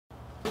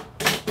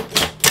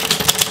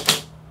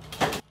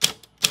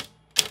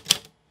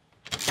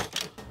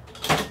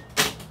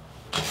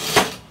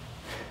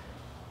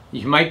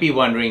You might be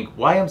wondering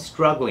why I'm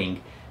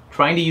struggling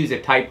trying to use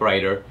a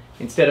typewriter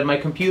instead of my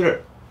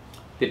computer.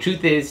 The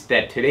truth is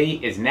that today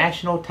is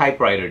National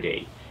Typewriter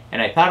Day,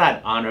 and I thought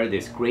I'd honor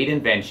this great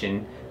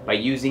invention by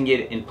using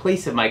it in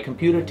place of my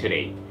computer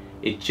today.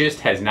 It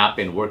just has not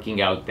been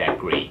working out that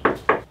great.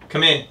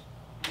 Come in.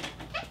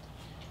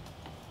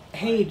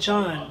 Hey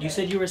John, you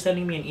said you were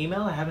sending me an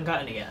email? I haven't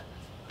gotten it yet.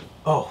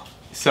 Oh,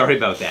 sorry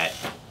about that.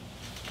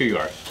 Here you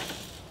are.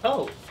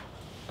 Oh,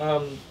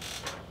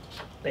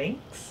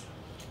 thanks.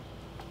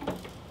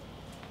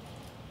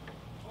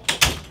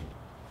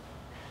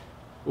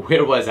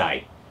 Where was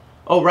I?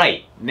 Oh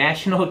right,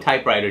 National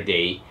Typewriter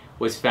Day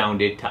was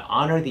founded to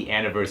honor the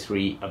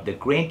anniversary of the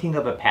granting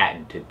of a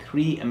patent to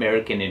 3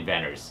 American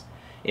inventors.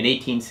 In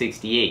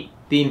 1868,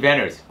 the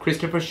inventors,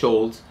 Christopher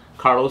Sholes,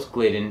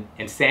 Glidden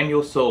and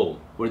Samuel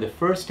Soule, were the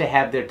first to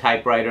have their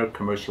typewriter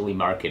commercially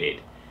marketed.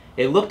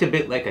 It looked a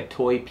bit like a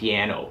toy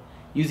piano,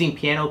 using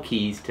piano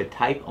keys to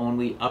type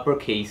only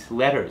uppercase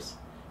letters,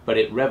 but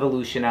it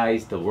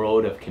revolutionized the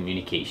world of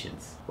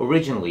communications.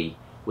 Originally,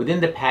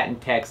 within the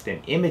patent text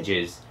and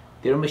images,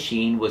 their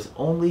machine was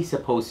only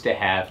supposed to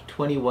have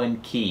 21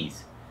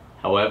 keys.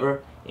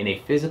 However, in a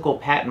physical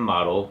patent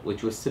model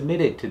which was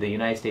submitted to the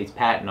United States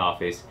Patent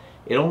Office,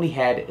 it only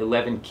had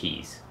 11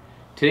 keys.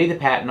 Today the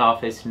Patent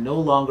Office no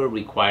longer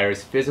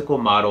requires physical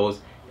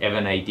models of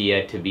an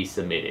idea to be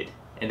submitted,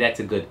 and that's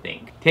a good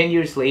thing. 10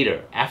 years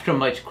later, after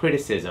much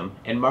criticism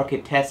and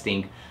market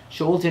testing,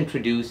 Sholes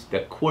introduced the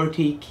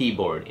QWERTY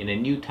keyboard in a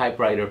new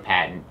typewriter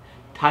patent,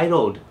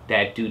 titled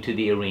that due to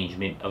the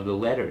arrangement of the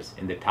letters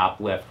in the top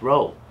left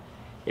row.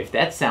 If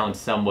that sounds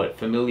somewhat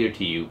familiar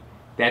to you,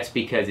 that's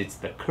because it's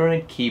the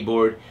current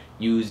keyboard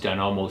used on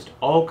almost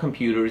all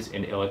computers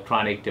and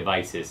electronic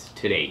devices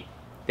today.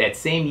 That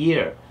same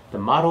year, the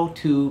Model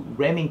 2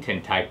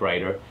 Remington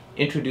typewriter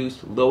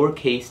introduced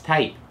lowercase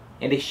type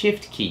and a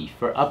shift key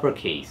for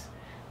uppercase,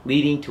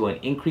 leading to an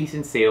increase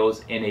in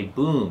sales and a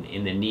boom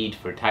in the need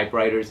for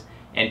typewriters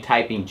and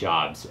typing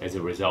jobs as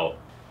a result.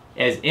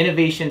 As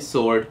innovation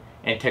soared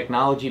and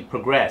technology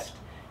progressed,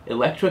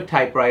 electric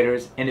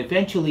typewriters and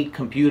eventually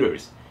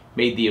computers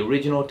made the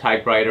original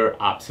typewriter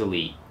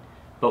obsolete.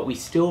 But we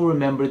still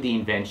remember the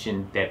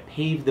invention that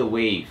paved the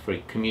way for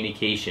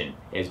communication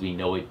as we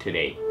know it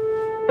today.